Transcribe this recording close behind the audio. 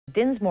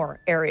Dinsmore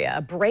area,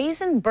 a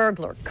brazen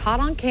burglar caught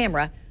on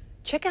camera.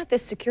 Check out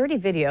this security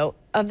video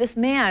of this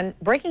man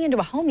breaking into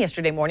a home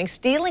yesterday morning,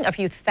 stealing a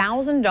few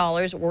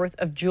 $1,000s worth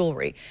of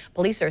jewelry.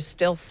 Police are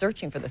still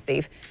searching for the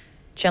thief.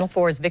 Channel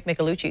 4's Vic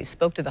Micolucci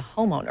spoke to the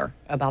homeowner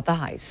about the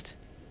heist.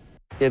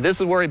 Yeah,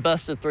 this is where he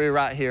busted through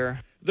right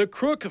here. The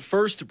crook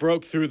first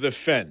broke through the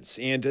fence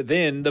and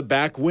then the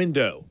back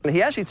window.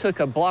 He actually took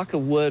a block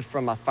of wood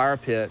from my fire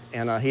pit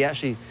and he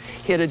actually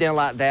hit it in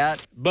like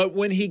that. But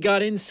when he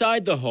got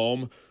inside the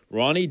home,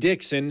 Ronnie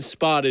Dixon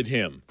spotted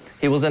him.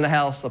 He was in the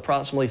house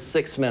approximately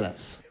 6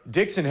 minutes.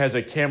 Dixon has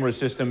a camera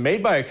system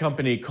made by a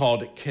company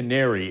called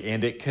Canary,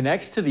 and it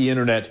connects to the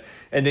internet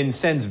and then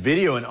sends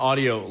video and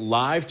audio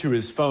live to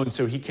his phone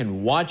so he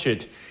can watch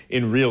it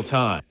in real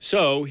time.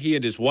 So he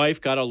and his wife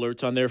got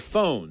alerts on their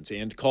phones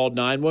and called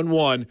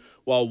 911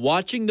 while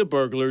watching the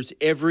burglar's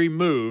every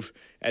move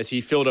as he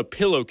filled a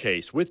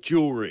pillowcase with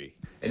jewelry.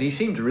 And he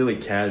seemed really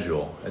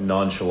casual and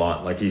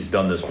nonchalant, like he's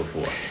done this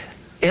before.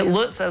 It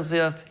looks as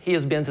if he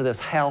has been to this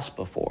house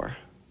before,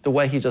 the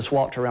way he just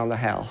walked around the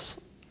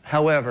house.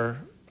 However,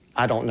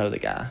 I don't know the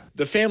guy.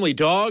 The family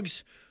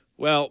dogs,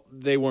 well,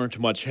 they weren't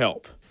much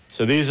help.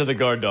 So these are the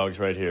guard dogs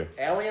right here.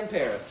 Allie and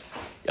Paris.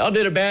 Y'all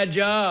did a bad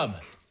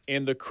job.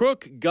 And the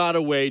crook got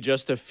away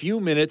just a few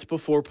minutes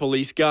before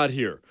police got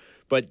here.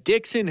 But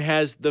Dixon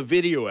has the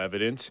video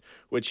evidence,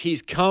 which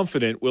he's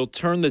confident will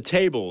turn the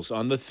tables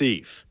on the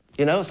thief.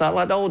 You know, it's not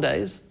like the old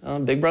days.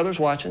 Big Brother's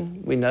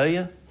watching. We know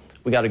you.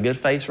 We got a good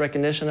face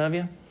recognition of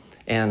you,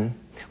 and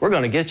we're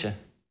going to get you.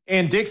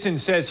 And Dixon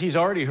says he's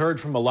already heard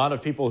from a lot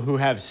of people who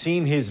have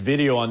seen his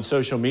video on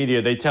social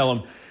media. They tell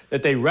him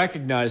that they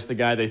recognize the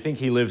guy. They think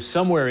he lives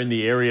somewhere in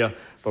the area,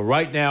 but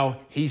right now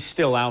he's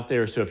still out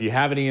there. So if you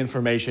have any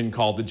information,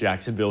 call the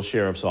Jacksonville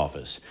Sheriff's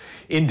Office.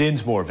 In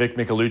Dinsmore, Vic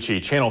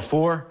Micolucci, Channel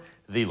 4,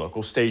 the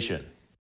local station.